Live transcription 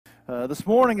This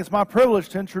morning, it's my privilege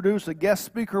to introduce a guest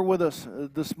speaker with us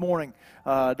this morning,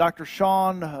 Dr.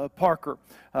 Shawn Parker.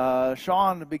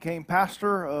 Shawn became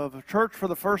pastor of a church for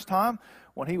the first time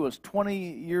when he was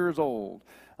 20 years old.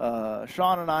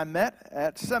 Shawn and I met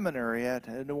at seminary at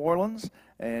New Orleans,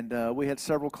 and we had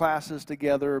several classes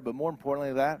together, but more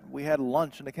importantly than that, we had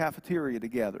lunch in the cafeteria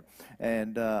together.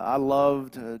 And I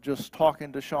loved just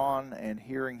talking to Shawn and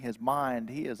hearing his mind.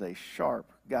 He is a sharp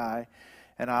guy.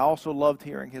 And I also loved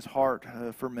hearing his heart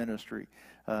for ministry.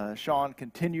 Shawn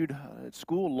continued at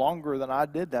school longer than I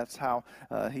did. That's how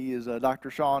he is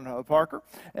Dr. Shawn Parker.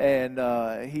 And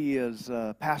he is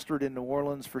pastored in New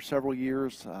Orleans for several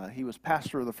years. He was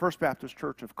pastor of the First Baptist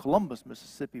Church of Columbus,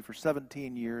 Mississippi for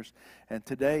 17 years. And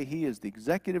today he is the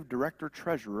executive director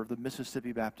treasurer of the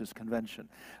Mississippi Baptist Convention.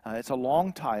 It's a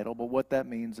long title, but what that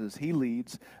means is he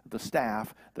leads the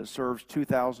staff that serves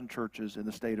 2,000 churches in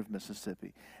the state of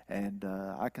Mississippi. And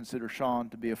I consider Shawn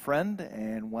to be a friend.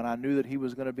 And when I knew that he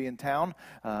was going to be in town,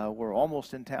 we're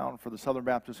almost in town for the Southern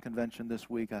Baptist Convention this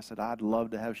week. I said, I'd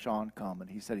love to have Shawn come, and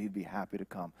he said he'd be happy to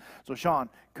come. So Shawn,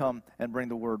 come and bring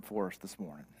the word for us this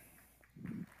morning.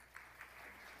 Thank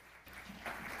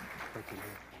you, man.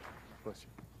 Bless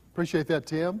you. Appreciate that,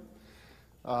 Tim.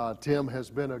 Tim has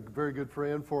been a very good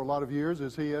friend for a lot of years,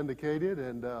 as he indicated,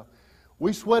 and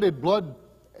we sweated blood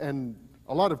and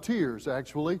a lot of tears,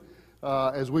 actually,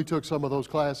 as we took some of those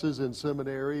classes in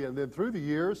seminary, and then through the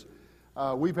years,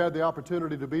 we've had the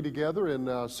opportunity to be together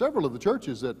in several of the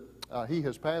churches that he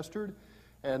has pastored.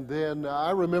 And then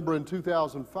I remember in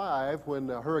 2005 when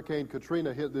Hurricane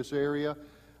Katrina hit this area,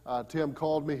 Tim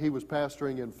called me. He was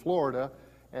pastoring in Florida,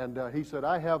 and he said,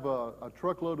 I have a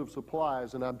truckload of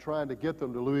supplies, and I'm trying to get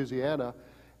them to Louisiana.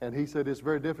 And he said, it's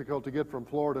very difficult to get from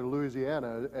Florida to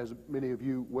Louisiana, as many of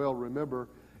you well remember.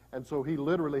 And so he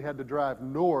literally had to drive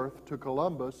north to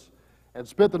Columbus and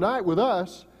spent the night with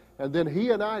us. And then he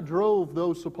and I drove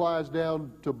those supplies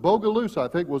down to Bogalusa, I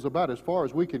think was about as far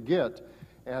as we could get,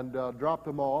 and dropped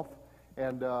them off,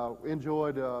 and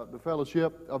enjoyed the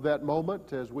fellowship of that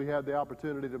moment as we had the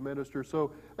opportunity to minister.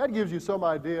 So that gives you some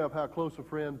idea of how close a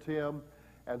friend Tim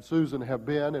and Susan have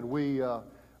been, and we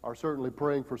are certainly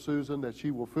praying for Susan that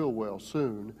she will feel well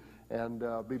soon and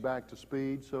be back to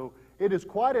speed. So it is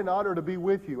quite an honor to be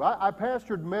with you. I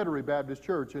pastored Metairie Baptist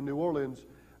Church in New Orleans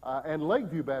and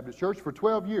Lakeview Baptist Church for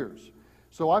 12 years.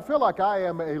 So I feel like I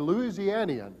am a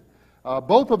Louisianian.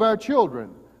 Both of our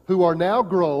children, who are now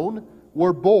grown,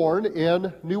 were born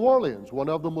in New Orleans. One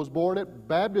of them was born at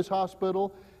Baptist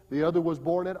Hospital. The other was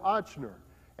born at Ochsner.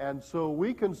 And so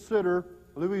we consider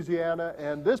Louisiana,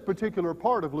 and this particular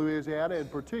part of Louisiana in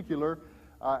particular,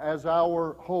 as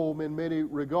our home in many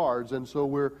regards. And so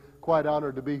we're quite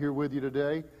honored to be here with you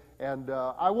today. And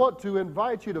I want to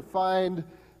invite you to find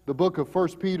the book of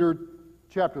 1 Peter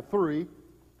chapter 3.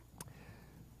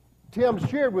 Tim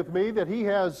shared with me that he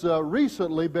has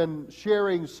recently been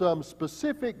sharing some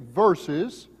specific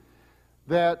verses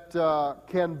that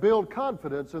can build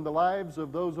confidence in the lives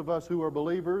of those of us who are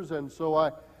believers. And so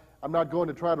I'm not going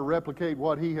to try to replicate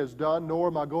what he has done, nor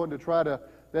am I going to try to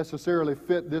necessarily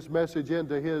fit this message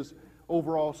into his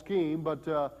overall scheme.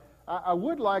 But I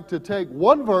would like to take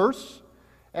one verse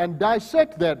and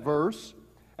dissect that verse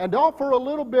and offer a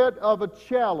little bit of a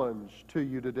challenge to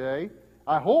you today.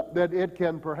 I hope that it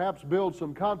can perhaps build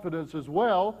some confidence as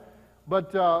well,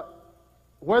 but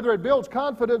whether it builds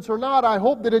confidence or not, I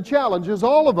hope that it challenges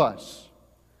all of us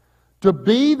to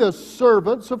be the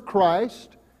servants of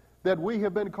Christ that we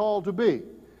have been called to be.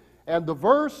 And the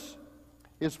verse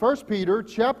is 1 Peter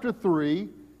chapter 3,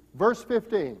 verse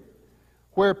 15,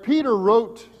 where Peter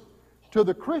wrote to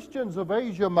the Christians of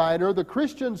Asia Minor, the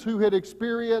Christians who had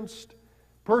experienced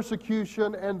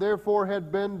persecution and therefore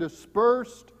had been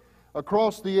dispersed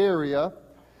across the area.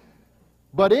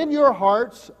 But in your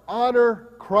hearts honor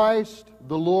Christ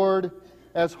the Lord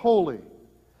as holy,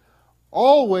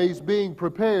 always being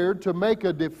prepared to make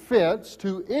a defense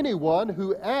to anyone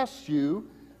who asks you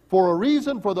for a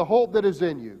reason for the hope that is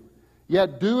in you.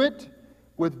 Yet do it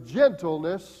with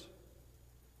gentleness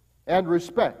and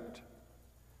respect.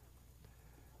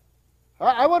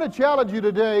 I want to challenge you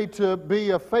today to be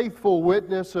a faithful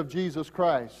witness of Jesus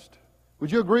Christ. Would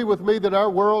you agree with me that our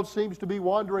world seems to be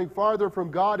wandering farther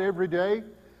from God every day?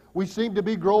 We seem to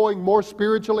be growing more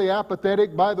spiritually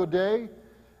apathetic by the day.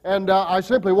 And I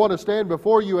simply want to stand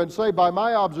before you and say, by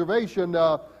my observation,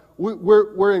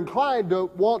 we're inclined to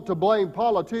want to blame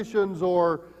politicians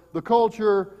or the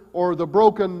culture or the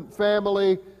broken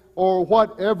family or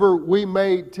whatever we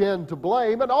may tend to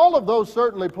blame. And all of those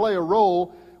certainly play a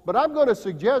role. But I'm going to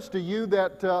suggest to you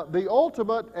that the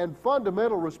ultimate and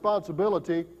fundamental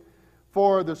responsibility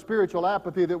for the spiritual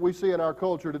apathy that we see in our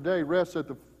culture today rests at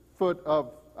the foot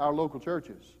of our local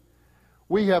churches.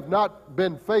 We have not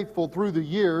been faithful through the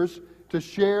years to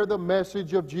share the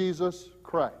message of Jesus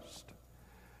Christ.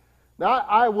 Now,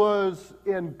 I was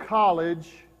in college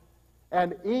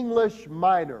an English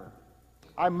minor.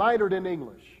 I minored in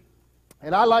English.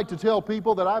 And I like to tell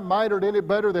people that I minored in it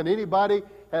better than anybody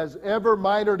has ever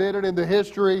minored in it in the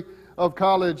history of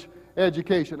college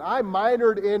education. I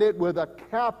minored in it with a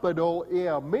capital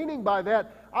M, meaning by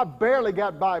that I barely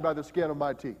got by the skin of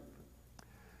my teeth.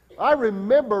 I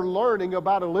remember learning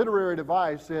about a literary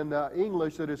device in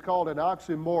English that is called an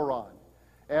oxymoron.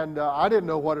 And I didn't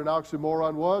know what an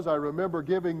oxymoron was. I remember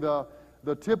giving the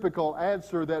typical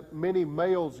answer that many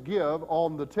males give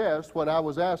on the test when I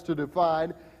was asked to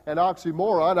define an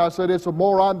oxymoron. I said it's a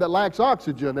moron that lacks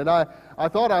oxygen. And I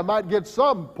thought I might get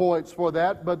some points for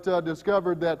that, but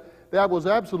discovered that was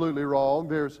absolutely wrong.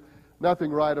 There's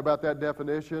nothing right about that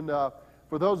definition.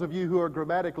 For those of you who are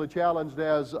grammatically challenged,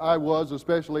 as I was,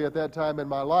 especially at that time in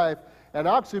my life, an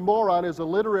oxymoron is a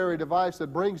literary device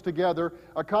that brings together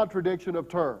a contradiction of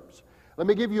terms. Let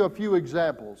me give you a few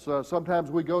examples.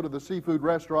 Sometimes we go to the seafood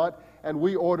restaurant and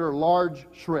we order large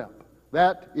shrimp.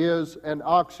 That is an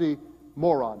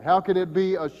oxymoron. How can it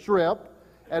be a shrimp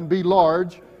and be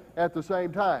large at the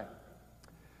same time?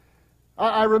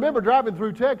 I remember driving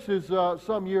through Texas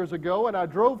some years ago, and I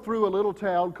drove through a little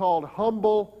town called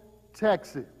Humble,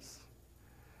 Texas.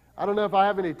 I don't know if I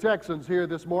have any Texans here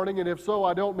this morning, and if so,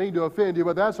 I don't mean to offend you,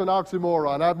 but that's an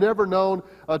oxymoron. I've never known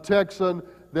a Texan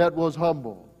that was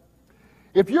humble.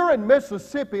 If you're in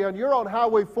Mississippi and you're on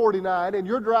Highway 49 and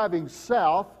you're driving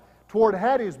south toward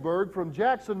Hattiesburg from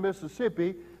Jackson,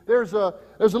 Mississippi, there's a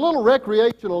little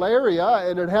recreational area,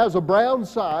 and it has a brown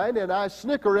sign, and I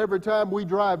snicker every time we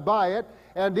drive by it,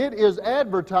 and it is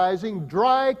advertising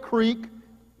Dry Creek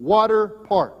Water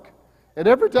Park. And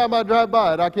every time I drive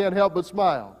by it, I can't help but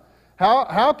smile.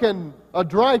 How can a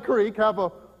dry creek have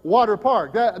a water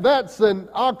park? That's an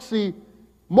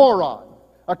oxymoron,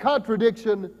 a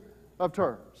contradiction of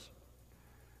terms.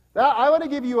 Now, I want to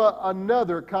give you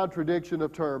another contradiction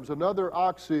of terms, another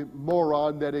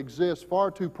oxymoron that exists far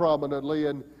too prominently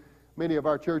in many of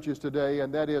our churches today,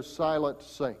 and that is silent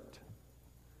saint.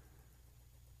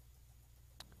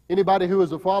 Anybody who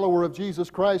is a follower of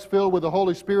Jesus Christ, filled with the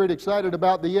Holy Spirit, excited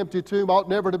about the empty tomb, ought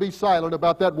never to be silent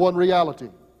about that one reality.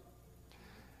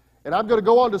 And I'm going to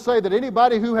go on to say that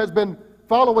anybody who has been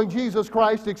following Jesus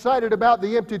Christ, excited about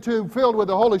the empty tomb, filled with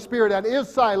the Holy Spirit, and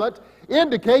is silent,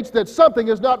 indicates that something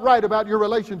is not right about your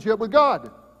relationship with God.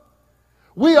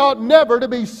 We ought never to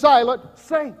be silent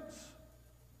saints.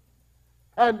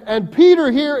 And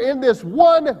Peter here in this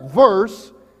one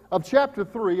verse of chapter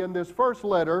 3, in this first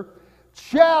letter,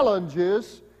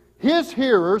 challenges his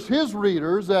hearers, his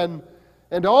readers, and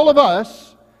all of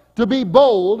us to be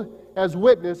bold as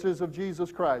witnesses of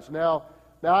Jesus Christ. Now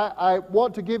I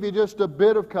want to give you just a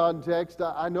bit of context.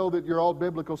 I know that you're all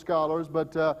biblical scholars,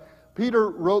 but Peter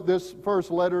wrote this first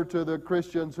letter to the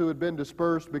Christians who had been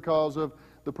dispersed because of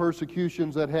the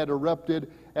persecutions that had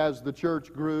erupted as the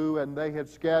church grew, and they had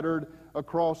scattered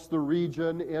across the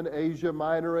region in Asia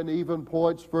Minor and even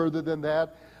points further than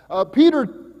that.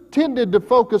 Peter tended to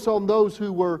focus on those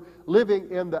who were living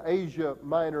in the Asia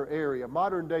Minor area,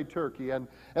 modern-day Turkey, and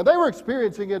they were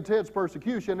experiencing intense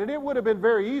persecution, and it would have been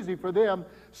very easy for them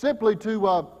simply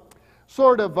to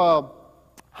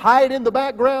hide in the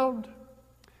background,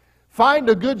 find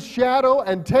a good shadow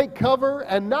and take cover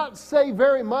and not say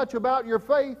very much about your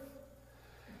faith.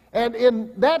 And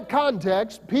in that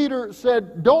context, Peter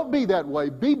said, don't be that way.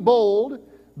 Be bold,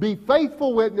 be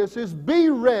faithful witnesses, be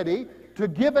ready to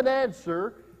give an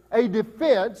answer, a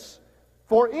defense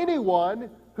for anyone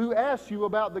who asks you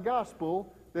about the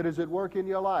gospel that is at work in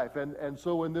your life. And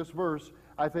so in this verse,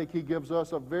 I think he gives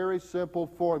us a very simple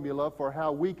formula for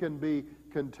how we can be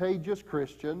contagious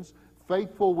Christians,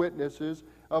 faithful witnesses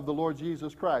of the Lord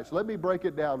Jesus Christ. Let me break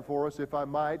it down for us, if I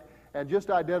might, and just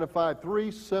identify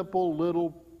three simple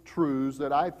little truths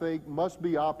that I think must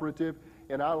be operative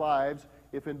in our lives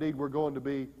if indeed we're going to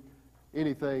be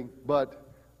anything but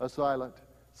a silent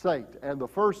saint. And the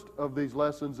first of these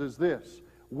lessons is this: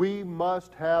 we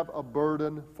must have a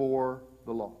burden for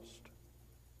the lost.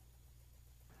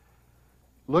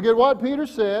 Look at what Peter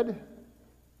said.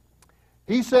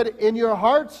 He said, in your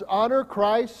hearts honor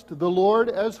Christ the Lord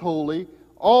as holy,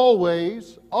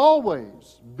 always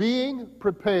being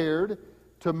prepared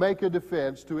to make a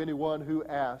defense to anyone who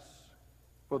asks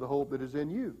for the hope that is in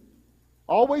you.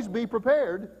 Always be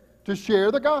prepared to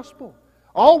share the gospel.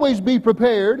 Always be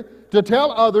prepared to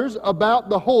tell others about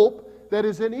the hope that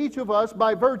is in each of us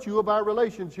by virtue of our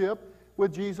relationship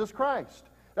with Jesus Christ.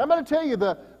 And I'm going to tell you,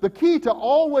 the key to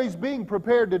always being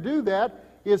prepared to do that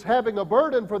is having a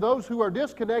burden for those who are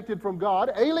disconnected from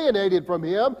God, alienated from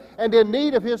Him, and in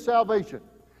need of His salvation.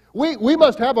 We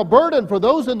must have a burden for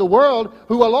those in the world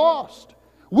who are lost.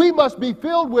 We must be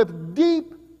filled with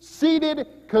deep-seated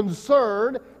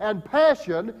concern and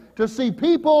passion to see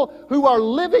people who are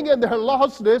living in their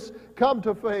lostness come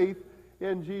to faith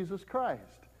in Jesus Christ.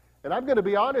 And I'm going to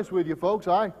be honest with you, folks.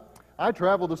 I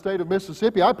traveled the state of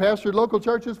Mississippi. I pastored local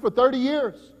churches for 30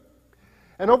 years.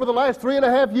 And over the last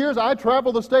 3.5 years, I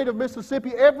traveled the state of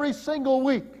Mississippi every single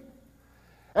week.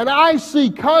 And I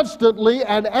see constantly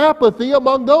an apathy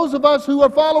among those of us who are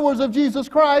followers of Jesus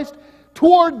Christ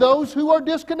toward those who are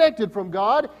disconnected from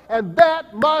God, and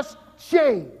that must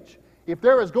change if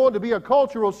there is going to be a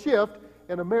cultural shift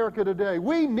in America today.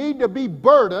 We need to be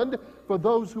burdened for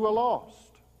those who are lost.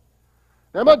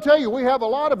 Now, I'm going to tell you, we have a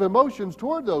lot of emotions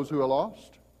toward those who are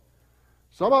lost.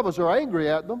 Some of us are angry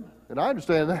at them, and I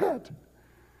understand that.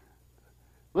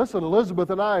 Listen, Elizabeth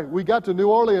and I, we got to New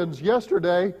Orleans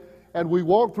yesterday, and we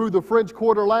walked through the French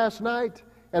Quarter last night,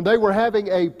 and they were having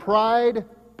a pride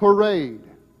parade.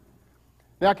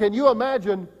 Now, can you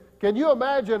imagine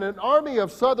an army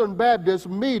of Southern Baptists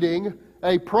meeting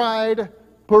a pride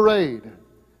parade?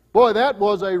 Boy, that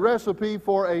was a recipe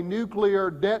for a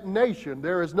nuclear detonation.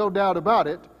 There is no doubt about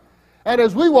it. And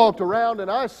as we walked around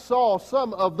and I saw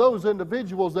some of those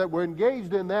individuals that were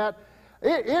engaged in that,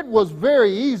 it was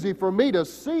very easy for me to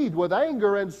seethe with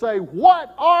anger and say,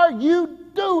 "What are you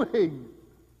doing?"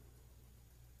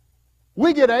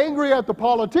 We get angry at the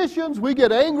politicians. We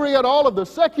get angry at all of the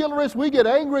secularists. We get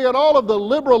angry at all of the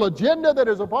liberal agenda that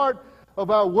is a part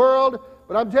of our world.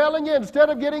 But I'm telling you,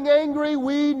 instead of getting angry,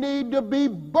 we need to be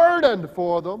burdened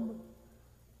for them.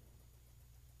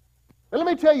 And let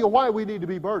me tell you why we need to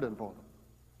be burdened for them.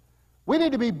 We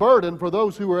need to be burdened for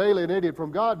those who are alienated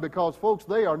from God because, folks,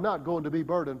 they are not going to be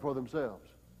burdened for themselves.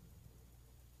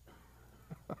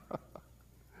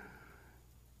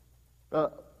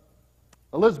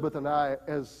 Elizabeth and I,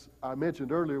 as I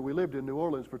mentioned earlier, we lived in New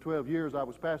Orleans for 12 years. I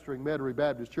was pastoring Metairie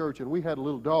Baptist Church, and we had a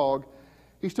little dog.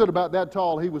 He stood about that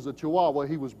tall. He was a Chihuahua.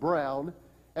 He was brown,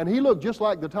 and he looked just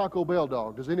like the Taco Bell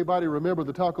dog. Does anybody remember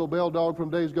the Taco Bell dog from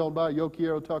days gone by, Yo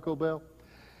Quiero Taco Bell?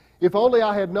 If only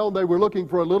I had known they were looking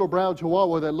for a little brown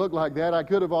Chihuahua that looked like that, I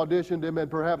could have auditioned him and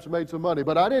perhaps made some money.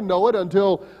 But I didn't know it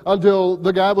until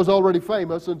the guy was already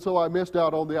famous, and so I missed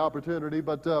out on the opportunity.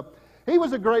 But he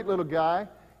was a great little guy,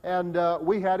 and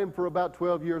we had him for about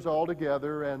 12 years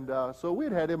altogether. And so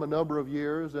we'd had him a number of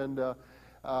years, and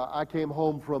I came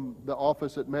home from the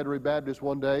office at Metairie Baptist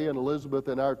one day, and Elizabeth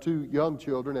and our two young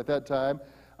children at that time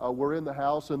were in the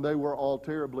house, and they were all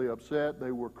terribly upset.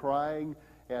 They were crying,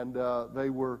 and they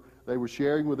were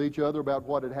sharing with each other about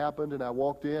what had happened. And I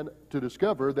walked in to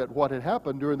discover that what had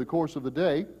happened during the course of the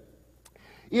day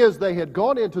is they had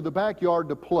gone into the backyard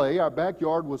to play. Our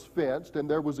backyard was fenced, and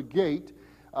there was a gate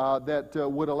that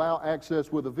would allow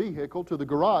access with a vehicle to the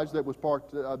garage that was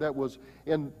parked, that was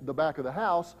in the back of the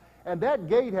house. And that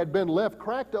gate had been left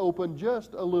cracked open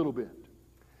just a little bit.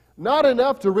 Not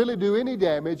enough to really do any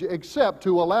damage, except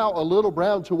to allow a little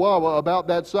brown Chihuahua about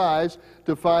that size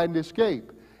to find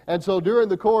escape. And so during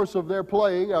the course of their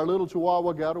playing, our little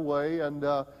Chihuahua got away, and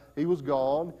he was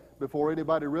gone before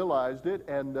anybody realized it.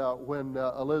 And when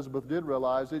Elizabeth did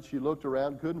realize it, she looked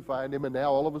around, couldn't find him, and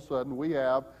now all of a sudden we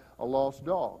have a lost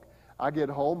dog. I get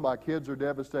home, my kids are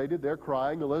devastated, they're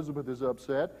crying, Elizabeth is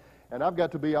upset. And I've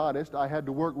got to be honest, I had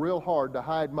to work real hard to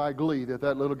hide my glee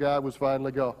that little guy was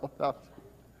finally gone.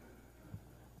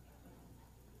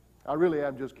 I really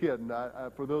am just kidding.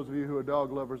 For those of you who are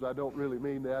dog lovers, I don't really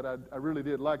mean that. I really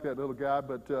did like that little guy,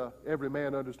 but every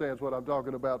man understands what I'm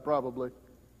talking about probably.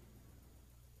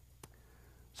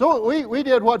 So we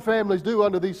did what families do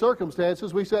under these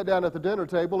circumstances. We sat down at the dinner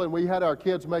table and we had our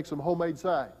kids make some homemade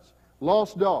signs.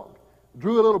 Lost dog.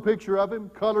 Drew a little picture of him,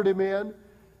 colored him in.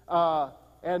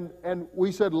 And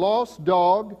we said, lost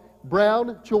dog,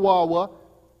 brown Chihuahua,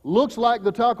 looks like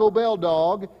the Taco Bell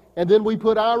dog, and then we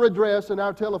put our address and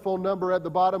our telephone number at the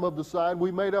bottom of the sign.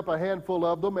 We made up a handful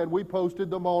of them, and we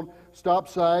posted them on stop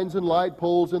signs and light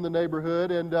poles in the neighborhood,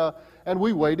 and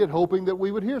we waited, hoping that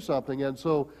we would hear something. And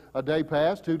so a day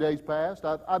passed, 2 days passed.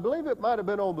 I believe it might have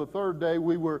been on the third day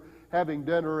we were having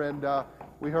dinner, and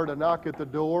we heard a knock at the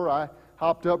door. I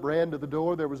hopped up, ran to the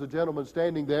door. There was a gentleman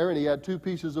standing there, and he had 2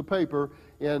 pieces of paper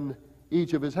in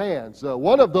each of his hands.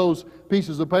 One of those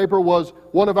pieces of paper was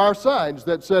one of our signs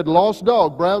that said, lost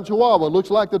dog, brown Chihuahua, looks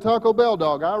like the Taco Bell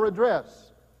dog, our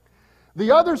address.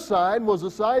 The other sign was a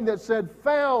sign that said,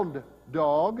 found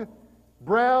dog,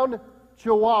 brown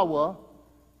Chihuahua,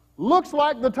 looks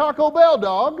like the Taco Bell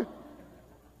dog,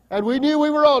 And we knew we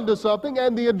were on to something,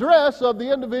 and the address of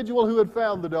the individual who had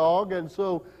found the dog. And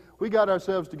so we got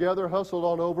ourselves together, hustled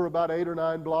on over about 8 or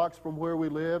 9 blocks from where we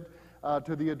lived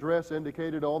to the address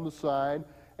indicated on the sign.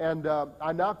 And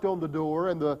I knocked on the door,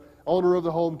 and the owner of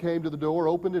the home came to the door,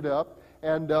 opened it up.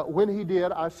 And when he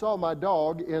did, I saw my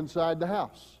dog inside the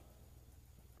house.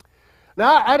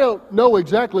 Now, I don't know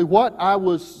exactly what I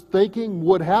was thinking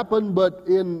would happen, but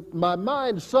in my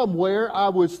mind somewhere, I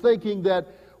was thinking that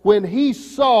when he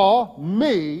saw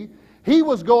me, he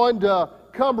was going to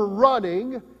come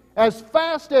running as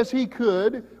fast as he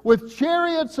could with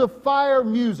chariots of fire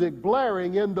music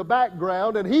blaring in the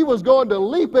background, and he was going to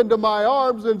leap into my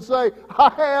arms and say,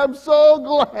 "I am so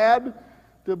glad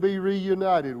to be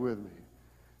reunited with me."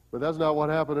 But that's not what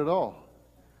happened at all.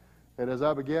 And as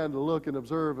I began to look and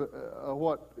observe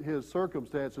what his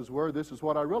circumstances were, this is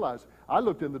what I realized. I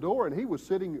looked in the door, and he was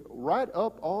sitting right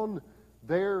up on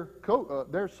their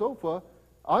sofa,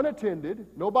 unattended,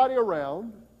 nobody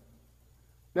around.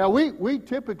 Now, we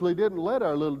typically didn't let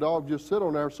our little dog just sit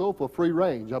on our sofa free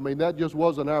range. I mean, that just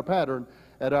wasn't our pattern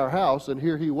at our house, and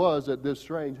here he was at this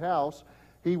strange house.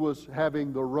 He was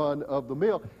having the run of the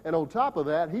meal. And on top of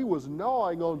that, he was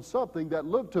gnawing on something that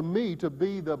looked to me to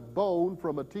be the bone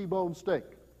from a T-bone steak.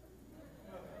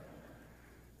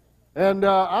 And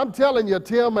I'm telling you,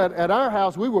 Tim, at our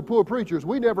house, we were poor preachers.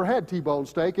 We never had T-bone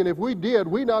steak, and if we did,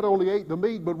 we not only ate the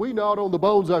meat, but we gnawed on the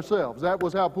bones ourselves. That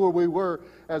was how poor we were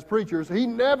as preachers. He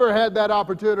never had that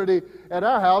opportunity at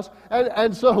our house,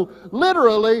 and so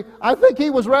literally, I think he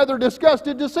was rather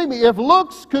disgusted to see me. If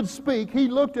looks could speak, he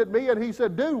looked at me and he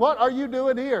said, "Dude, what are you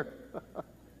doing here?"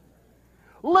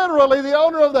 Literally, the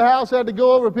owner of the house had to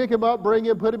go over, pick him up, bring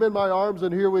him, put him in my arms,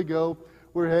 and here we go.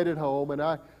 We're headed home, and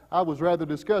I was rather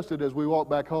disgusted as we walked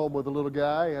back home with the little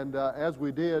guy, and as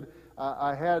we did,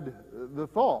 I had the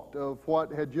thought of what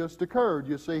had just occurred.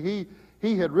 You see,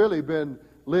 he had really been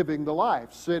living the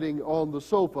life, sitting on the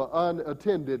sofa,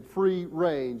 unattended, free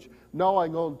range,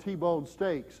 gnawing on T-bone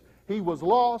steaks. He was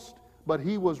lost, but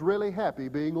he was really happy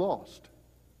being lost.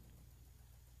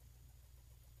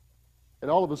 And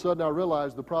all of a sudden I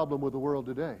realized the problem with the world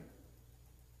today.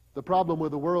 The problem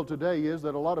with the world today is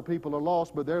that a lot of people are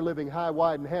lost, but they're living high,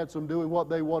 wide, and handsome, doing what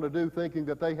they want to do, thinking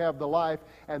that they have the life,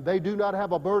 and they do not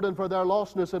have a burden for their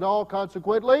lostness at all.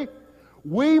 Consequently,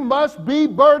 we must be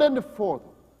burdened for them.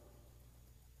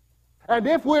 And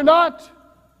if we're not,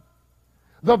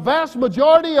 the vast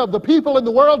majority of the people in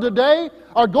the world today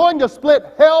are going to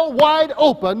split hell wide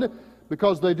open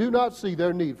because they do not see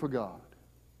their need for God.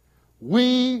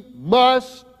 We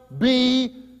must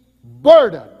be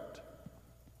burdened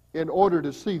in order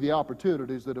to see the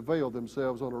opportunities that avail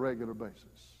themselves on a regular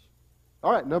basis. All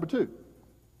right, number 2.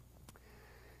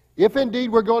 If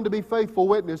indeed we're going to be faithful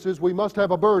witnesses, we must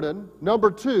have a burden. Number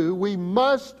 2, we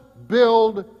must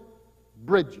build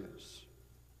bridges.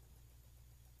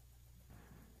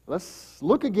 Let's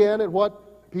look again at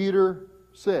what Peter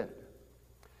said.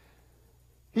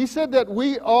 He said that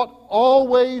we ought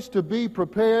always to be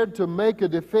prepared to make a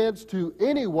defense to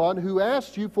anyone who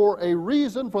asks you for a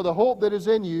reason for the hope that is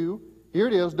in you. Here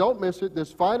it is, don't miss it, this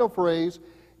final phrase,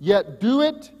 yet do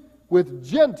it with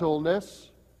gentleness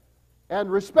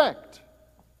and respect.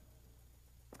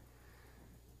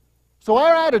 So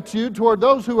our attitude toward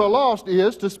those who are lost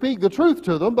is to speak the truth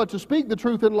to them, but to speak the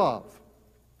truth in love.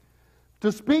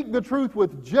 To speak the truth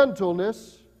with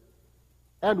gentleness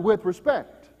and with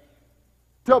respect.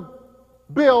 To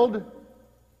build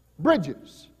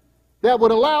bridges that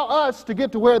would allow us to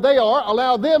get to where they are,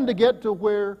 allow them to get to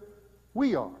where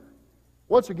we are.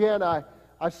 Once again,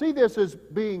 I see this as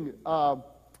being a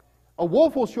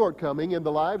woeful shortcoming in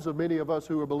the lives of many of us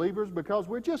who are believers, because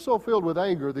we're just so filled with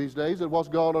anger these days at what's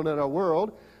going on in our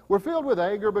world. We're filled with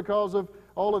anger because of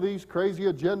all of these crazy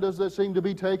agendas that seem to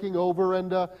be taking over,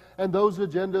 and those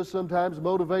agendas sometimes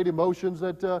motivate emotions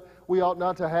that we ought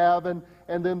not to have, and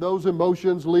then those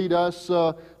emotions lead us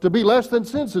to be less than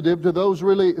sensitive to those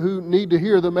really who need to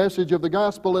hear the message of the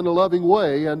gospel in a loving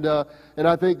way, and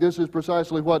I think this is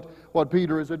precisely what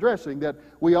Peter is addressing, that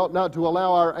we ought not to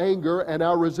allow our anger and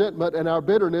our resentment and our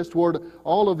bitterness toward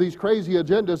all of these crazy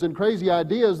agendas and crazy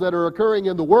ideas that are occurring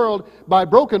in the world by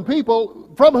broken people,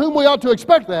 from whom we ought to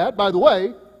expect that, by the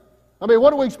way. I mean,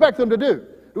 what do we expect them to do?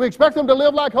 Do we expect them to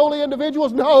live like holy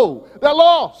individuals? No. They're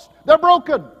lost. They're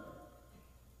broken.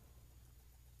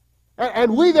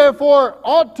 And we, therefore,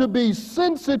 ought to be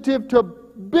sensitive to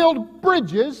build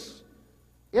bridges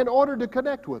in order to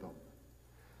connect with them.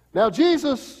 Now,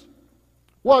 Jesus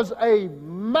was a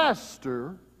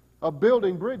master of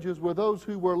building bridges with those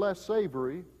who were less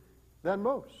savory than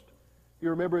most.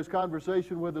 You remember his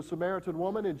conversation with the Samaritan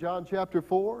woman in John chapter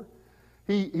 4?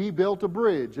 he built a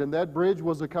bridge, and that bridge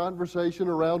was a conversation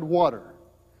around water.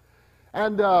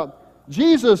 And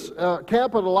Jesus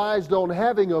capitalized on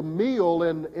having a meal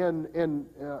in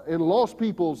lost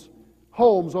people's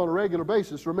homes on a regular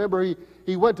basis. Remember,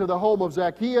 he went to the home of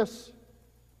Zacchaeus,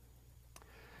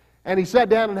 and he sat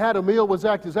down and had a meal with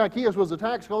Zacchaeus. Zacchaeus was a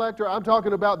tax collector. I'm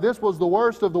talking about this was the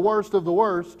worst of the worst of the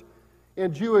worst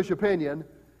in Jewish opinion.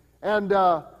 And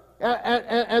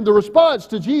the response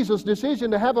to Jesus'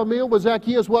 decision to have a meal with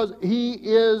Zacchaeus was, he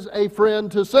is a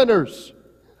friend to sinners.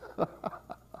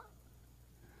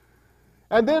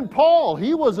 And then Paul,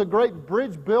 he was a great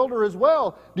bridge builder as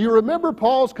well. Do you remember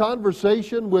Paul's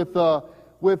conversation with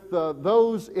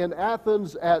those in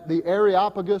Athens at the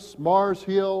Areopagus, Mars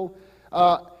Hill?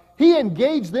 He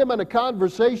engaged them in a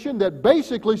conversation that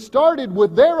basically started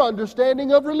with their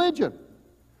understanding of religion.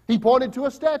 He pointed to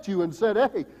a statue and said,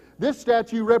 hey, this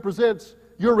statue represents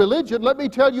your religion. Let me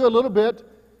tell you a little bit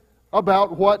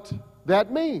about what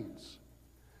that means.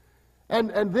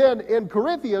 And then in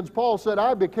Corinthians, Paul said,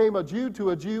 I became a Jew to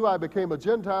a Jew. I became a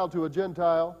Gentile to a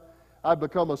Gentile. I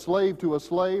become a slave to a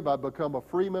slave. I become a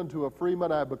freeman to a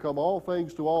freeman. I become all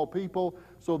things to all people,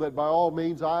 so that by all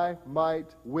means I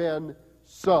might win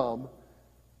some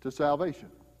to salvation.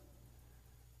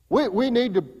 We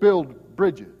need to build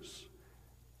bridges.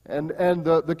 And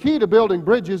the key to building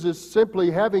bridges is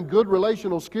simply having good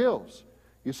relational skills.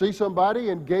 You see somebody,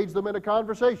 engage them in a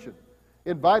conversation.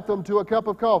 Invite them to a cup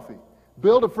of coffee.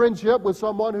 Build a friendship with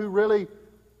someone who really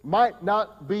might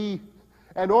not be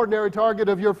an ordinary target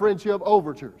of your friendship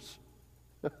overtures.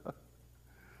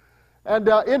 And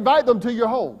invite them to your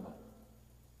home.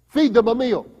 Feed them a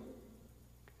meal.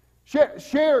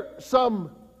 Share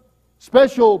some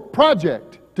special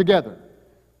project together.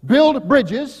 Build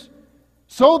bridges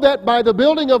so that by the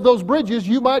building of those bridges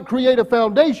you might create a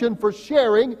foundation for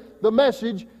sharing the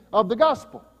message of the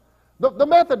gospel. The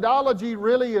methodology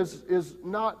really is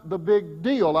not the big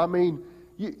deal. I mean,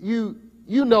 you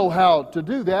know how to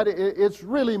do that. It's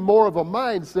really more of a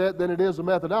mindset than it is a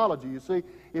methodology. You see,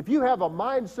 if you have a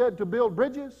mindset to build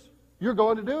bridges, you're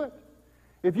going to do it.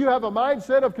 If you have a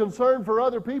mindset of concern for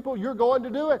other people, you're going to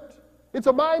do it. It's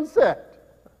a mindset.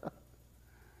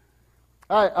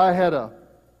 I had a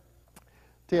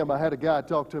guy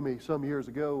talk to me some years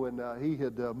ago, and he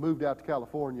had moved out to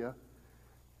California,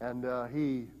 and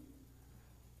he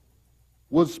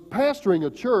was pastoring a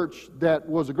church that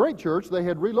was a great church. They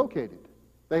had relocated.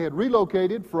 They had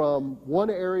relocated from one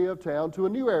area of town to a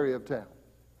new area of town.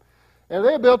 And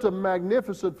they had built a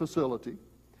magnificent facility.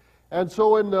 And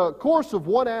so in the course of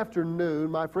one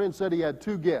afternoon, my friend said he had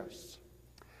two guests.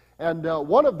 And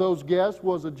one of those guests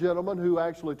was a gentleman who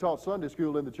actually taught Sunday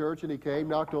school in the church, and he came,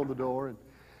 knocked on the door, and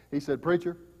he said,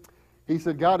 "Preacher," he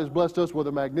said, "God has blessed us with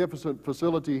a magnificent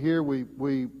facility here.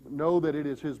 We know that it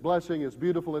is His blessing. It's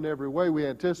beautiful in every way. We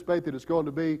anticipate that it's going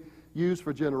to be used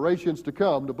for generations to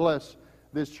come to bless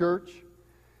this church.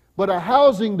 But a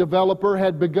housing developer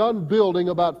had begun building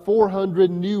about 400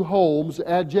 new homes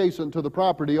adjacent to the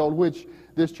property on which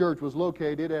this church was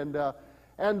located. And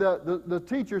the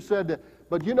teacher said,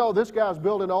 but you know, this guy's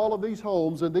building all of these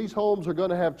homes, and these homes are going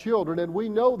to have children, and we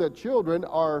know that children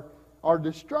are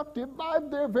destructive by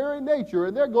their very nature,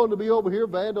 and they're going to be over here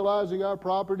vandalizing our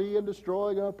property and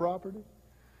destroying our property."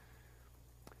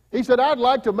 He said, "I'd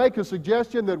like to make a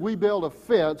suggestion that we build a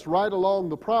fence right along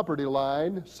the property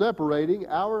line separating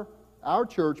our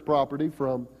church property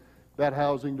from that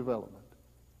housing development."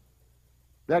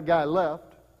 That guy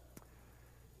left.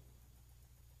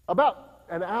 About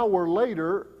an hour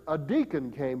later, a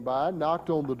deacon came by, knocked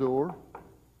on the door,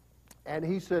 and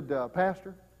he said,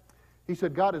 "Pastor," he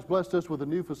said, "God has blessed us with a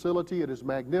new facility. It is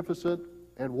magnificent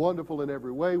and wonderful in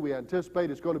every way. We anticipate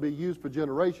it's going to be used for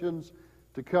generations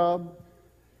to come.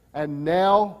 And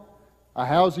now a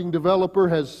housing developer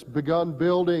has begun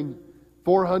building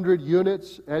 400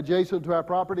 units adjacent to our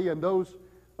property, and those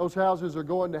houses are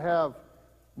going to have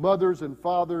mothers and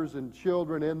fathers and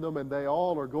children in them, and they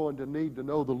all are going to need to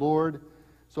know the Lord.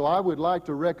 So I would like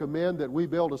to recommend that we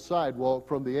build a sidewalk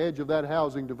from the edge of that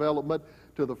housing development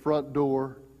to the front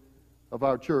door of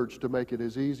our church to make it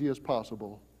as easy as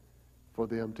possible for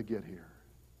them to get here."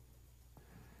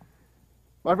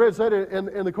 My friend said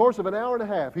in the course of an hour and a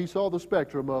half, he saw the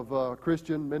spectrum of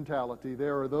Christian mentality.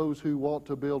 There are those who want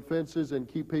to build fences and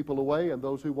keep people away, and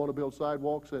those who want to build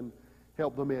sidewalks and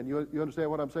help them in. You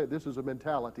understand what I'm saying? This is a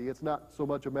mentality. It's not so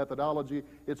much a methodology,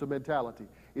 it's a mentality.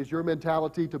 Is your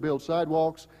mentality to build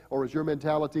sidewalks, or is your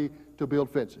mentality to build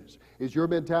fences? Is your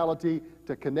mentality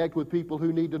to connect with people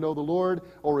who need to know the Lord,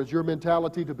 or is your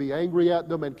mentality to be angry at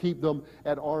them and keep them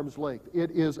at arm's length?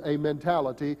 It is a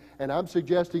mentality, and I'm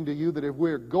suggesting to you that if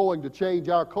we're going to change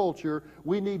our culture,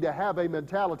 we need to have a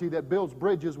mentality that builds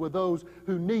bridges with those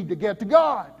who need to get to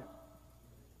God.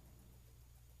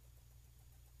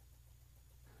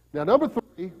 Now, number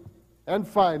 3, and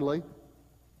finally,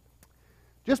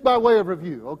 just by way of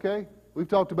review, okay? We've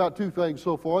talked about 2 things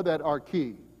so far that are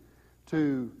key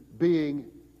to being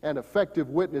an effective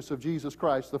witness of Jesus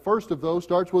Christ. The first of those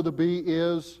starts with a B,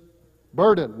 is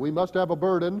burden. We must have a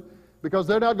burden because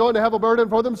they're not going to have a burden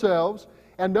for themselves.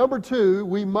 And number 2,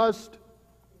 we must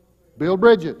build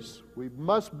bridges. We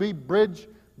must be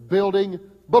bridge-building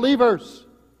believers.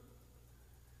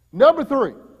 Number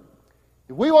 3,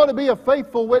 if we want to be a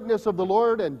faithful witness of the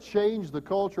Lord and change the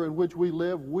culture in which we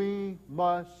live, we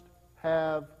must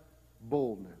have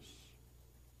boldness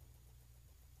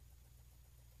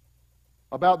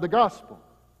about the gospel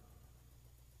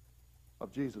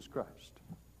of Jesus Christ.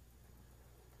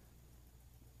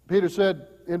 Peter said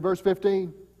in verse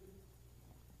 15,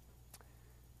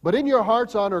 "But in your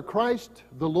hearts honor Christ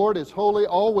the Lord as holy,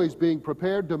 always being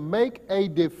prepared to make a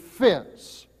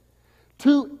defense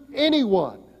to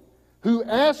anyone who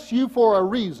asks you for a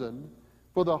reason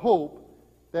for the hope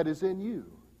that is in you."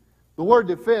 The word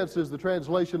defense is the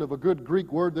translation of a good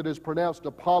Greek word that is pronounced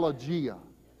apologia,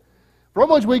 from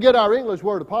which we get our English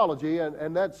word apology,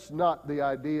 and that's not the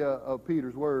idea of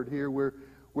Peter's word here. We're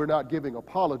not giving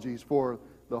apologies for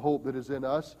the hope that is in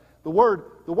us. The word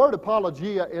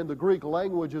apologia in the Greek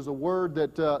language is a word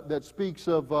that speaks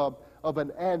of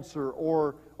an answer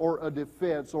or a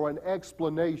defense or an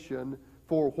explanation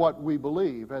for what we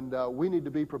believe. And we need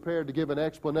to be prepared to give an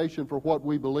explanation for what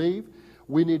we believe.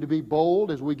 We need to be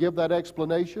bold as we give that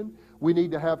explanation. We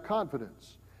need to have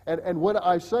confidence. And when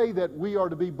I say that we are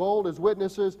to be bold as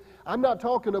witnesses, I'm not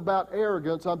talking about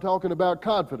arrogance, I'm talking about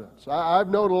confidence. I've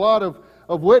known a lot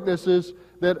of witnesses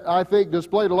that I think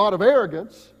displayed a lot of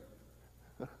arrogance,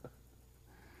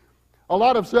 a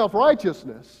lot of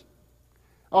self-righteousness,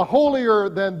 a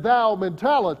holier-than-thou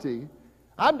mentality.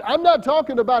 I'm not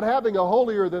talking about having a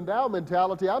holier-than-thou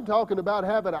mentality. I'm talking about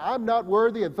having a I'm not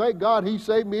worthy and thank God He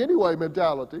saved me anyway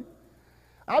mentality.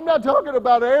 I'm not talking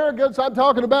about arrogance. I'm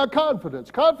talking about confidence.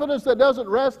 Confidence that doesn't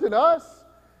rest in us.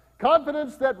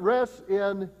 Confidence that rests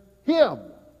in Him.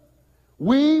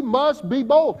 We must be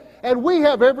bold. And we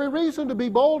have every reason to be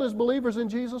bold as believers in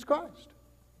Jesus Christ.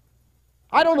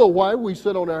 I don't know why we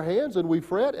sit on our hands and we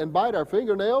fret and bite our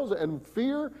fingernails and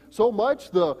fear so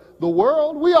much the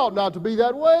world. We ought not to be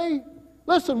that way.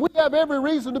 Listen, we have every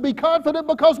reason to be confident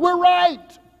because we're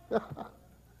right.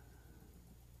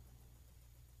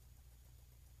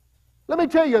 Let me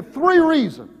tell you 3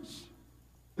 reasons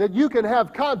that you can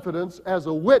have confidence as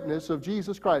a witness of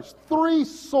Jesus Christ. 3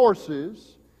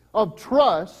 sources of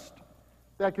trust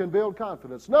that can build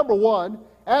confidence. Number 1,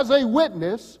 as a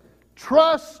witness,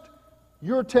 trust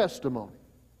your testimony.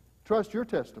 Trust your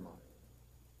testimony.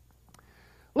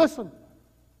 Listen,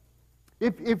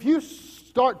 if you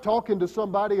start talking to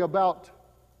somebody about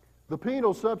the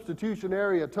penal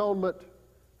substitutionary atonement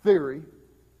theory,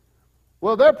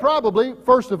 well, they're probably,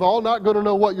 first of all, not going to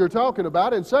know what you're talking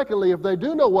about, and secondly, if they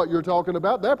do know what you're talking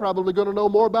about, they're probably going to know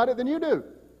more about it than you do.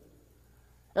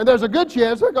 And there's a good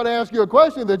chance they're going to ask you a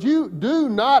question that you do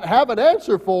not have an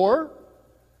answer for.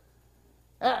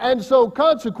 And so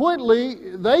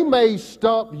consequently, they may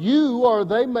stump you, or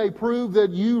they may prove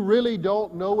that you really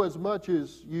don't know as much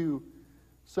as you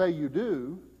say you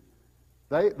do.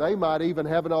 They might even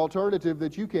have an alternative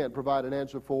that you can't provide an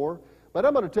answer for. But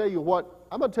I'm going to tell you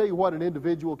what an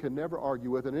individual can never argue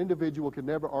with. An individual can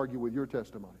never argue with your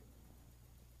testimony.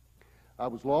 I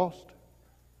was lost.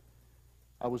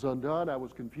 I was undone. I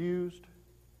was confused.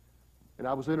 And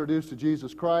I was introduced to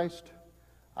Jesus Christ.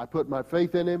 I put my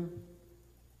faith in Him.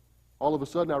 All of a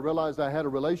sudden, I realized I had a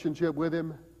relationship with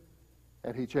Him,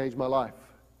 and He changed my life.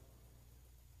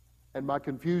 And my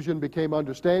confusion became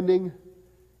understanding,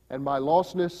 and my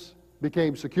lostness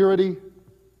became security,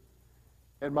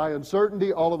 and my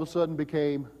uncertainty all of a sudden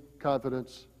became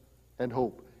confidence and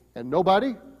hope. And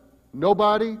nobody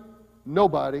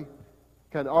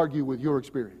can argue with your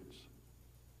experience.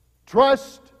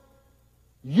 Trust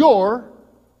your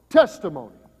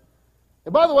testimony.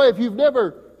 And by the way, if you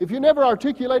never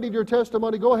articulated your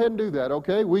testimony, go ahead and do that,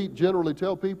 okay? We generally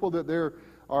tell people that there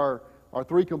are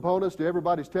 3 components to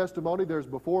everybody's testimony. There's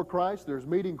before Christ, there's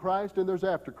meeting Christ, and there's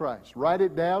after Christ. Write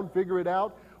it down, figure it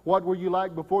out. What were you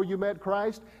like before you met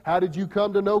Christ? How did you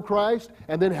come to know Christ?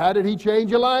 And then how did He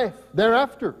change your life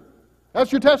thereafter?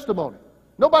 That's your testimony.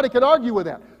 Nobody can argue with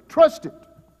that. Trust it.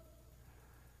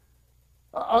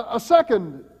 A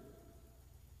second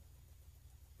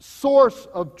source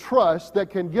of trust that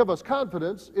can give us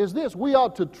confidence is this: we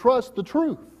ought to trust the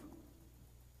truth.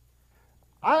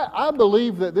 I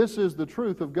believe that this is the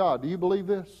truth of God. Do you believe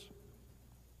this?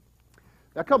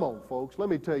 Now come on, folks, let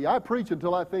me tell you, I preach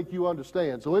until I think you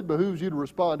understand, so it behooves you to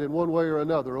respond in one way or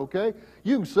another, okay?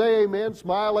 You can say amen,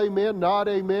 smile amen, nod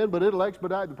amen, but it'll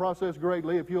expedite the process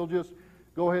greatly if you'll just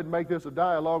go ahead and make this a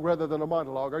dialogue rather than a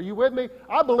monologue. Are you with me?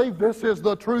 I believe this is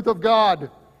the truth of God.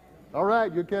 All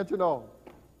right, you're catching on.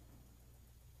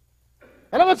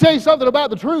 And I'm going to tell you something about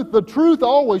the truth. The truth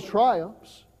always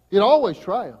triumphs. It always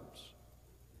triumphs.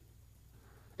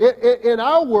 In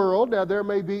our world, now there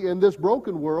may be, in this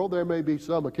broken world, there may be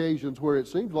some occasions where it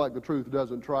seems like the truth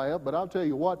doesn't triumph, but I'll tell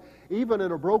you what, even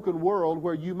in a broken world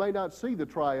where you may not see the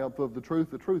triumph of the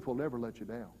truth will never let you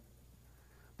down.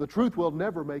 The truth will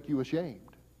never make you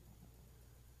ashamed.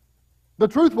 The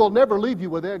truth will never leave you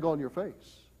with egg on your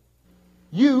face.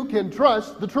 You can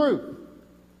trust the truth.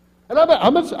 And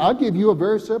I'll give you a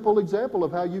very simple example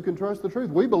of how you can trust the truth.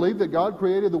 We believe that God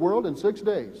created the world in 6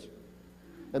 days.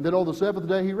 And then on the seventh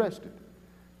day He rested.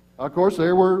 Of course,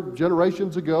 there were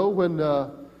generations ago when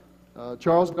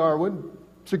Charles Darwin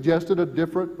suggested a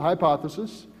different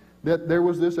hypothesis, that there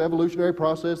was this evolutionary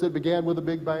process that began with a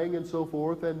Big Bang and so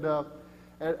forth, and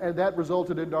that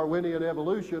resulted in Darwinian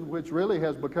evolution, which really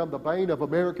has become the bane of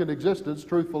American existence,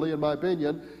 truthfully, in my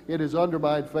opinion. It has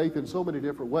undermined faith in so many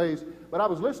different ways. But I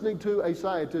was listening to a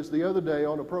scientist the other day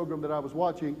on a program that I was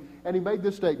watching, and he made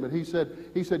this statement. He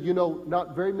said, you know,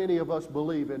 not very many of us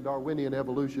believe in Darwinian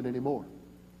evolution anymore.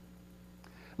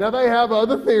 Now, they have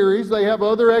other theories, they have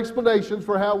other explanations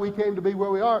for how we came to be where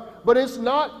we are, but it's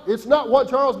not what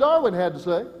Charles Darwin had to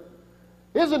say.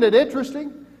 Isn't it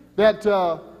interesting that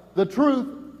the truth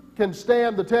can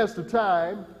stand the test of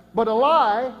time, but a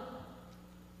lie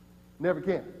never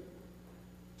can?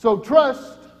 So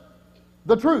trust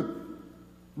the truth.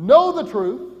 Know the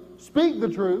truth, speak the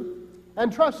truth,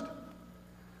 and trust it.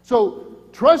 So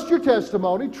trust your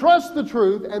testimony, trust the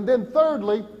truth, and then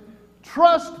thirdly,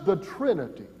 trust the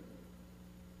Trinity.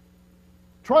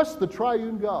 Trust the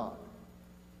triune God.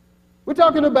 We're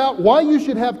talking about why you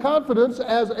should have confidence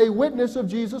as a witness of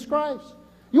Jesus Christ.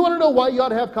 You want to know why you ought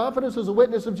to have confidence as a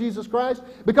witness of Jesus Christ?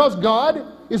 Because God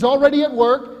is already at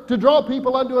work to draw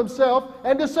people unto Himself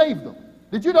and to save them.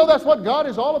 Did you know that's what God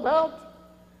is all about?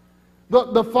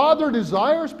 The Father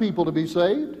desires people to be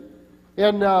saved.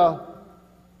 In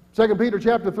 2 Peter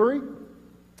chapter 3,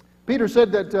 Peter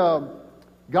said that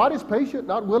God is patient,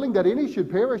 not willing that any should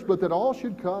perish, but that all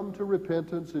should come to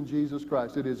repentance in Jesus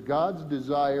Christ. It is God's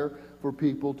desire for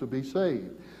people to be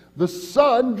saved. The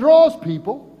Son draws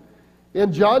people.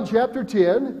 In John chapter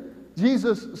 10,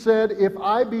 Jesus said, "If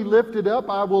I be lifted up,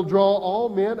 I will draw all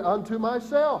men unto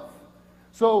myself."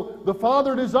 So the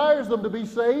Father desires them to be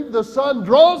saved. The Son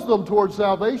draws them towards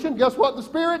salvation. Guess what the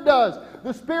Spirit does?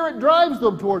 The Spirit drives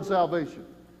them towards salvation.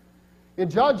 In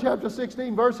John chapter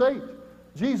 16, verse 8,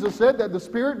 Jesus said that the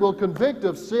Spirit will convict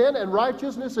of sin and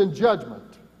righteousness and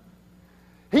judgment.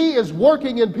 He is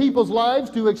working in people's lives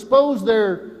to expose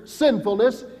their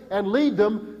sinfulness and lead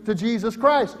them to Jesus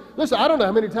Christ. Listen, I don't know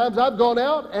how many times I've gone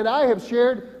out and I have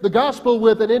shared the gospel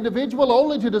with an individual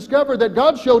only to discover that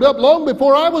God showed up long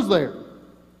before I was there.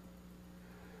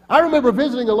 I remember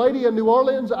visiting a lady in New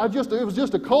Orleans. It was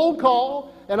just a cold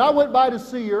call, and I went by to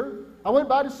see her.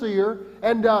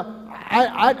 And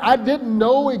I didn't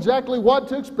know exactly what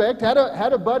to expect. Had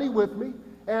a buddy with me,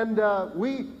 and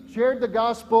we shared the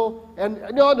gospel. And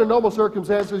under normal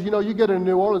circumstances, you get in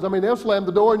New Orleans. I mean, they'll slam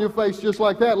the door in your face just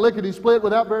like that, lickety-split,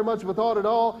 without very much of a thought at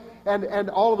all. And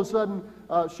all of a sudden,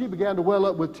 she began to well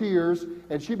up with tears,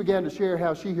 and she began to share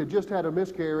how she had just had a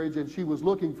miscarriage, and she was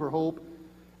looking for hope.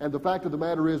 And the fact of the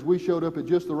matter is, we showed up at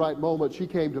just the right moment. She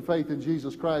came to faith in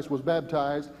Jesus Christ, was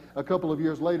baptized. A couple of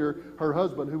years later, her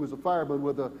husband, who was a fireman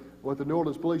with the New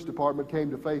Orleans Police Department, came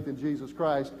to faith in Jesus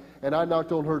Christ. And I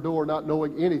knocked on her door not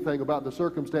knowing anything about the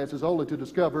circumstances, only to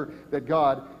discover that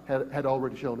God had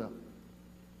already shown up.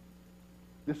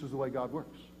 This is the way God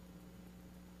works.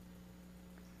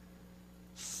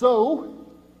 So,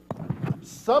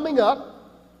 summing up,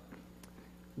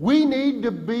 we need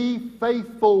to be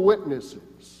faithful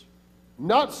witnesses,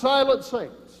 not silent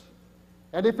saints.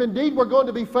 And if indeed we're going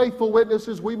to be faithful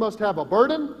witnesses, we must have a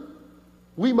burden,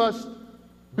 we must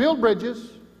build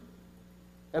bridges,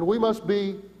 and we must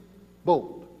be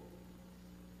bold.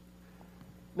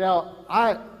 Now,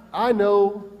 I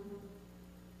know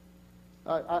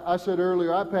I said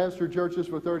earlier, I pastored churches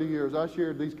for 30 years. I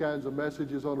shared these kinds of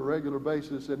messages on a regular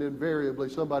basis, and invariably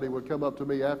somebody would come up to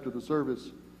me after the service,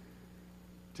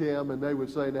 Tim, and they would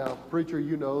say, now, preacher,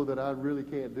 you know that I really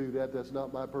can't do that. That's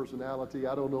not my personality.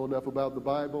 I don't know enough about the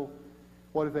Bible.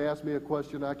 What if they ask me a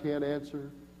question I can't answer?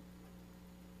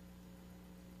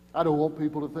 I don't want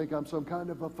people to think I'm some kind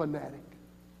of a fanatic.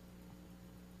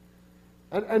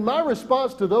 And my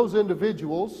response to those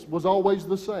individuals was always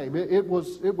the same. It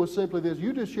was simply this: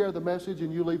 you just share the message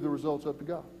and you leave the results up to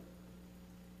God.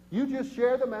 You just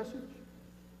share the message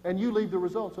and you leave the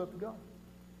results up to God.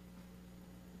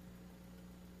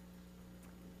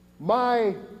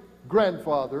 My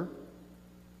grandfather,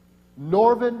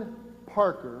 Norman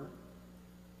Parker,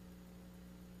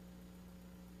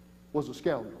 was a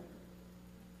scoundrel.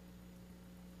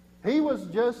 He was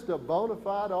just a bona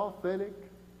fide, authentic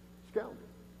scoundrel.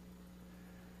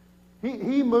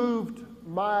 He moved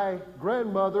my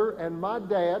grandmother and my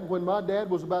dad, when my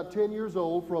dad was about 10 years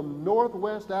old, from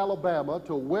northwest Alabama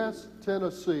to west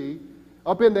Tennessee,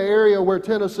 up in the area where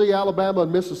Tennessee, Alabama,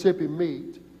 and Mississippi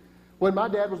meet. When my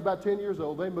dad was about 10 years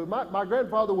old, they moved. My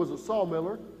grandfather was a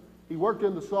sawmiller. He worked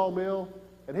in the sawmill,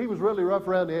 and he was really rough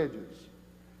around the edges.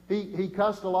 He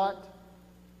cussed a lot.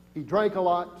 He drank a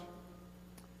lot.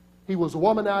 He was a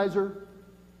womanizer,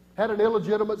 had an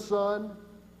illegitimate son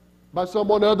by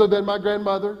someone other than my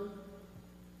grandmother.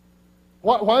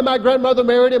 Why my grandmother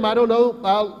married him, I don't know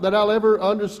that I'll ever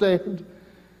understand.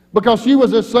 Because she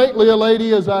was as saintly a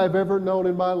lady as I've ever known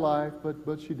in my life,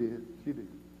 but she did. She did.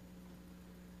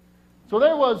 So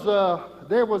there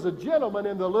was a gentleman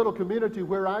in the little community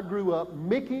where I grew up,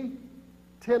 Mickey,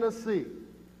 Tennessee.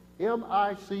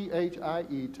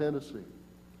 M-I-C-H-I-E, Tennessee.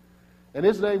 And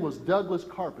his name was Douglas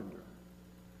Carpenter.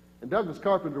 And Douglas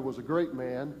Carpenter was a great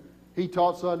man. He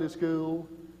taught Sunday school.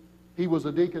 He was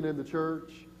a deacon in the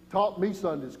church. Taught me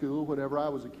Sunday school whenever I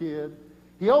was a kid.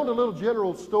 He owned a little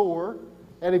general store.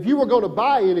 And if you were going to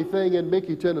buy anything in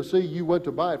Mickey, Tennessee, you went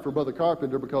to buy it from Brother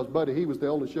Carpenter because, buddy, he was the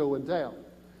only show in town.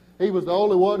 He was the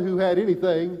only one who had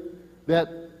anything that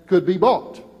could be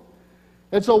bought.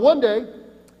 And so one day,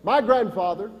 my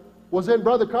grandfather was in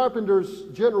Brother Carpenter's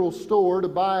general store to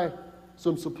buy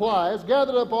some supplies,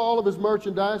 gathered up all of his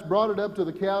merchandise, brought it up to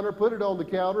the counter, put it on the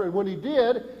counter, and when he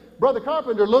did, Brother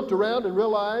Carpenter looked around and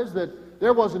realized that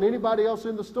there wasn't anybody else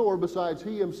in the store besides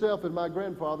he himself and my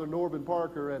grandfather, Norman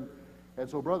Parker, and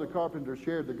so Brother Carpenter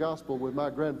shared the gospel with my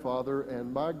grandfather,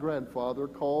 and my grandfather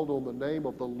called on the name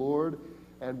of the Lord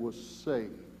and was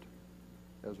saved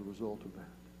as a result of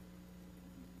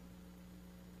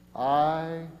that.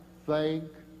 I thank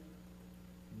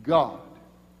God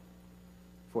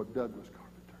for Douglas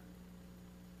Carpenter.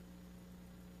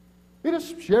 He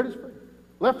just shared his faith,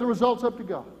 left the results up to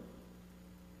God.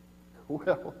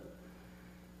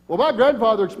 Well, my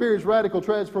grandfather experienced radical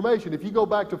transformation. If you go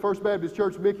back to First Baptist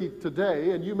Church Mickey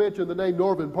today and you mention the name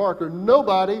Norman Parker,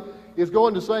 nobody is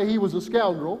going to say he was a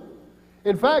scoundrel.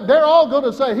 In fact, they're all going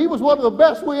to say he was one of the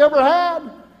best we ever had,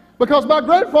 because my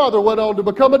grandfather went on to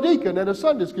become a deacon and a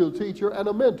Sunday school teacher and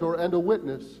a mentor and a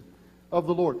witness of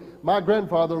the Lord. My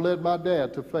grandfather led my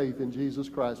dad to faith in Jesus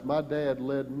Christ. My dad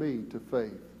led me to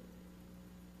faith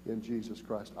in Jesus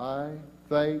Christ. I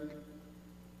thank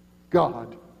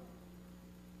God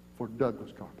for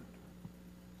Douglas Carpenter.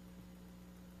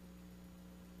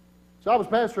 So I was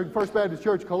pastoring First Baptist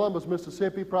Church, Columbus,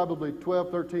 Mississippi, probably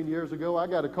 12, 13 years ago. I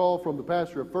got a call from the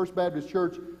pastor of First Baptist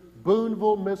Church,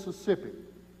 Boonville, Mississippi.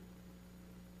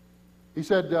 He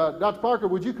said, Dr. Parker,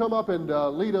 would you come up and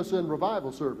lead us in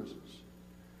revival services?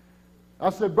 I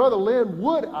said, Brother Lynn,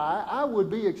 would I? I would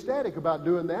be ecstatic about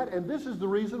doing that, and this is the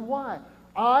reason why.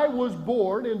 I was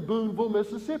born in Boonville,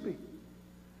 Mississippi.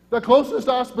 The closest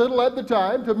hospital at the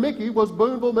time to Mickey was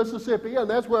Boonville, Mississippi, and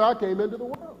that's where I came into the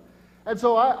world. And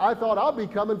so I thought I'll be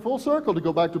coming full circle to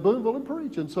go back to Boonville and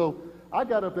preach. And so I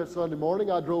got up that Sunday morning.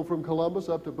 I drove from Columbus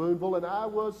up to Boonville, and I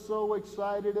was so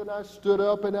excited, and I stood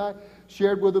up and I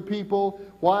shared with the people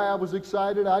why I was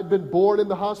excited. I'd been born in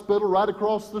the hospital right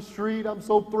across the street. I'm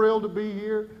so thrilled to be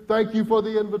here. Thank you for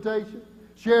the invitation.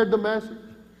 Shared the message.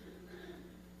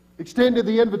 Extended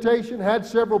the invitation, had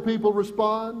several people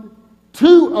respond.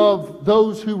 2 of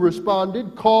those who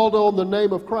responded called on the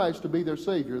name of Christ to be their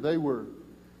Savior. They were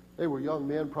young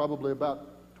men, probably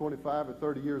about 25 or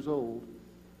 30 years old.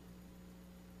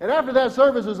 And after that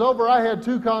service is over, I had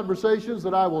 2 conversations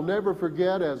that I will never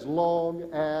forget as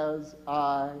long as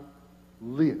I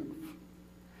live.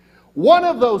 One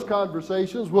of those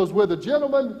conversations was with a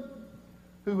gentleman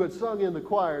who had sung in the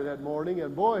choir that morning,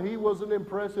 and boy, he was an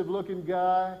impressive-looking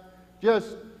guy,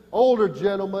 just older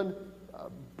gentleman,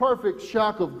 perfect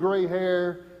shock of gray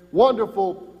hair,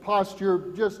 wonderful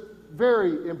posture, just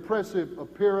very impressive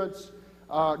appearance,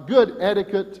 good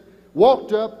etiquette,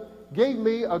 walked up, gave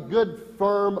me a good,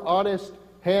 firm, honest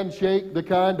handshake, the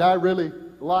kind I really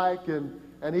like,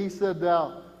 and he said,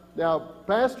 now,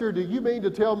 Pastor, do you mean to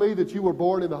tell me that you were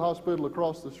born in the hospital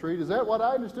across the street? Is that what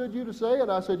I understood you to say?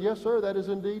 And I said, yes, sir, that is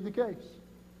indeed the case.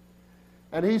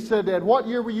 And he said, and what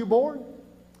year were you born?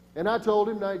 And I told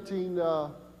him 19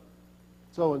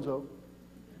 so-and-so.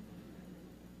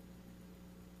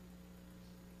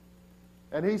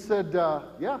 And he said,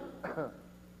 yeah,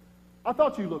 I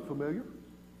thought you looked familiar.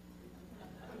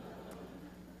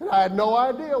 And I had no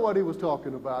idea what he was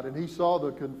talking about. And he saw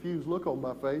the confused look on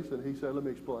my face, and he said, let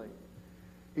me explain.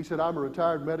 He said, I'm a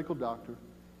retired medical doctor.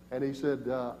 And he said,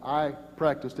 I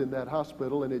practiced in that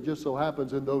hospital, and it just so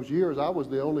happens in those years I was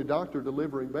the only doctor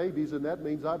delivering babies, and that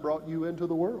means I brought you into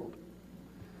the world.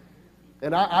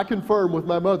 And I confirmed with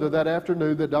my mother that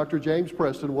afternoon that Dr. James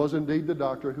Preston was indeed the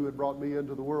doctor who had brought me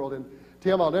into the world. And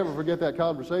Tim, I'll never forget that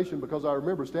conversation, because I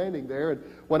remember standing there, and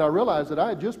when I realized that I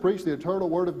had just preached the eternal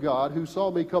Word of God, who saw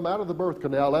me come out of the birth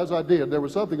canal as I did, there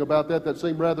was something about that that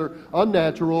seemed rather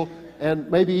unnatural and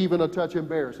maybe even a touch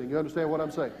embarrassing. You understand what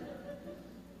I'm saying?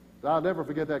 I'll never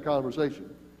forget that conversation.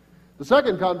 The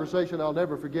second conversation I'll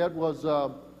never forget was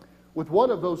with one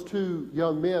of those two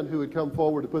young men who had come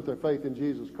forward to put their faith in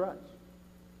Jesus Christ.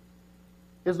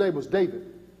 His name was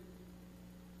David.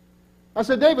 I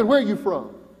said, David, where are you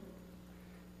from?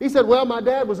 He said, well, my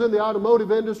dad was in the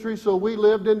automotive industry, so we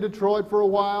lived in Detroit for a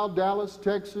while, Dallas,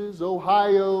 Texas,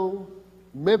 Ohio,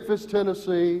 Memphis,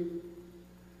 Tennessee.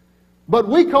 But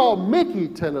we call Mickey,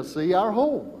 Tennessee, our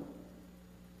home.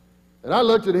 And I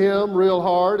looked at him real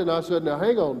hard, and I said, now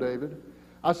hang on, David.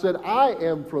 I said, I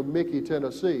am from Mickey,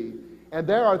 Tennessee, and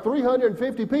there are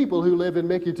 350 people who live in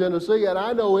Mickey, Tennessee, and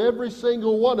I know every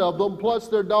single one of them, plus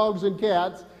their dogs and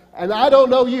cats, and I don't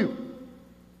know you.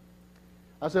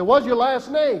 I said, what's your last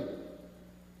name?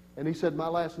 And he said, my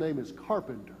last name is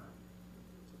Carpenter.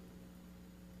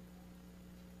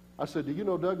 I said, do you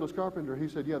know Douglas Carpenter? He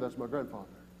said, yeah, that's my grandfather.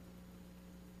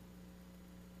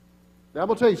 Now, I'm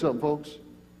going to tell you something, folks.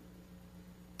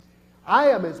 I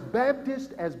am as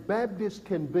Baptist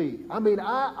can be. I mean,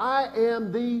 I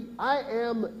am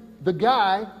the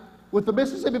guy with the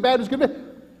Mississippi Baptist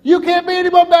Convention. You can't be any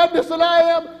more Baptist than I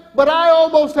am, but I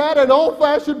almost had an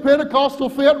old-fashioned Pentecostal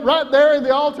fit right there in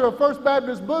the altar of First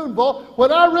Baptist Boonville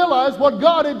when I realized what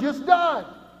God had just done.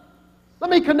 Let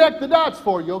me connect the dots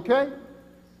for you, okay?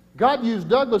 God used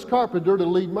Douglas Carpenter to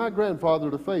lead my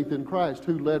grandfather to faith in Christ,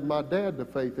 who led my dad to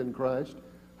faith in Christ,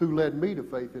 who led me to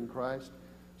faith in Christ,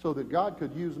 so that God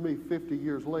could use me 50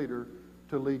 years later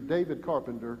to lead David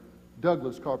Carpenter,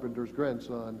 Douglas Carpenter's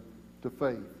grandson, to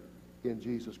faith in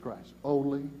Jesus Christ.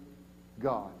 Only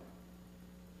God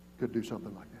could do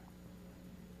something like that.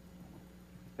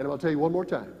 And I'm going to tell you one more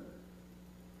time.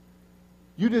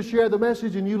 You just share the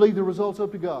message and you leave the results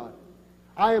up to God.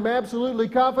 I am absolutely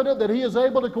confident that He is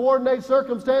able to coordinate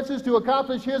circumstances to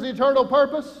accomplish His eternal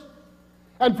purpose.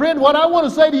 And friend, what I want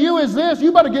to say to you is this: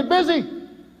 you better get busy.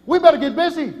 We better get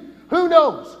busy. Who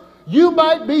knows? You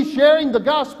might be sharing the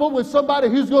gospel with somebody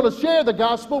who's going to share the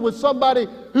gospel with somebody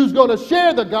who's going to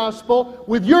share the gospel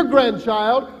with your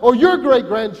grandchild or your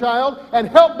great-grandchild and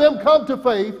help them come to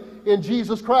faith in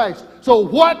Jesus Christ. So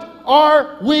what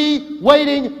are we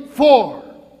waiting for?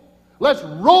 Let's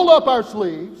roll up our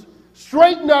sleeves,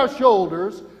 straighten our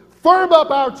shoulders, firm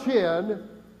up our chin,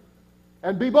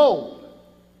 and be bold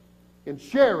in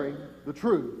sharing the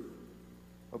truth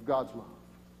of God's love.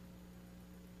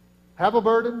 Have a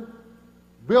burden,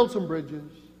 build some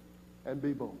bridges, and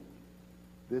be bold.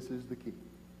 This is the key.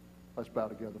 Let's bow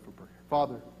together for prayer.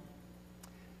 Father,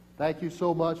 thank you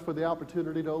so much for the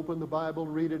opportunity to open the Bible,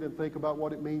 read it, and think about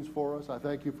what it means for us. I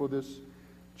thank you for this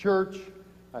church.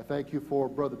 I thank you for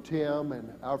Brother Tim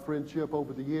and our friendship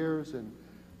over the years. And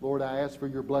Lord, I ask for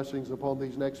your blessings upon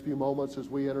these next few moments as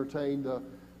we entertain the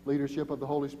leadership of the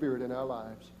Holy Spirit in our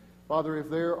lives. Father, if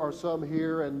there are some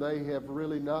here and they have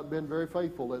really not been very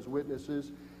faithful as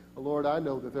witnesses, Lord, I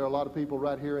know that there are a lot of people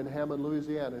right here in Hammond,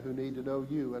 Louisiana who need to know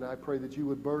you, and I pray that you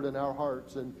would burden our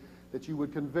hearts and that you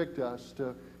would convict us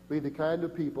to be the kind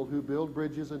of people who build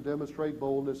bridges and demonstrate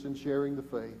boldness in sharing the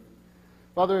faith.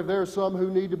 Father, if there are some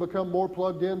who need to become more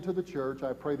plugged into the church,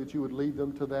 I pray that you would lead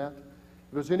them to that.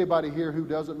 If there's anybody here who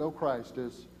doesn't know Christ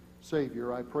as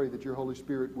Savior, I pray that your Holy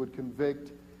Spirit would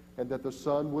convict and that the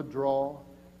Son would draw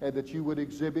and that you would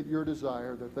exhibit your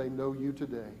desire that they know you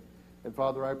today. And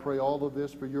Father, I pray all of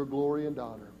this for your glory and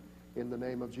honor in the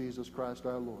name of Jesus Christ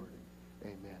our Lord.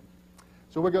 Amen.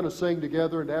 So we're going to sing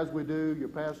together, and as we do, your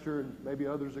pastor and maybe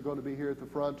others are going to be here at the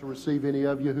front to receive any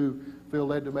of you who feel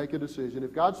led to make a decision.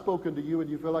 If God's spoken to you and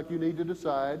you feel like you need to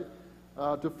decide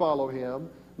to follow Him.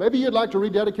 Maybe you'd like to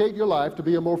rededicate your life to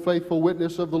be a more faithful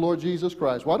witness of the Lord Jesus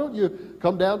Christ. Why don't you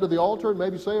come down to the altar and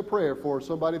maybe say a prayer for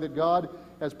somebody that God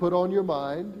has put on your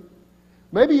mind?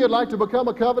 Maybe you'd like to become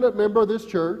a covenant member of this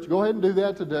church. Go ahead and do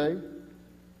that today.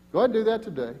 Go ahead and do that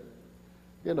today.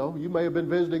 You know, you may have been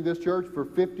visiting this church for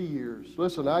 50 years.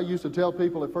 Listen, I used to tell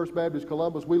people at First Baptist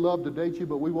Columbus, we love to date you,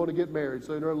 but we want to get married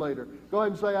sooner or later. Go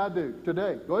ahead and say, I do,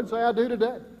 today. Go ahead and say, I do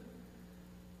today.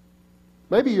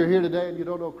 Maybe you're here today and you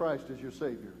don't know Christ as your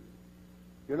Savior.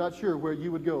 You're not sure where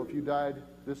you would go if you died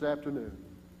this afternoon.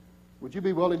 Would you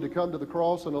be willing to come to the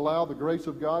cross and allow the grace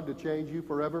of God to change you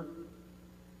forever?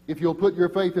 If you'll put your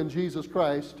faith in Jesus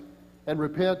Christ and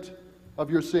repent of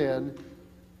your sin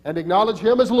and acknowledge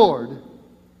Him as Lord,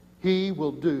 He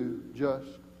will do just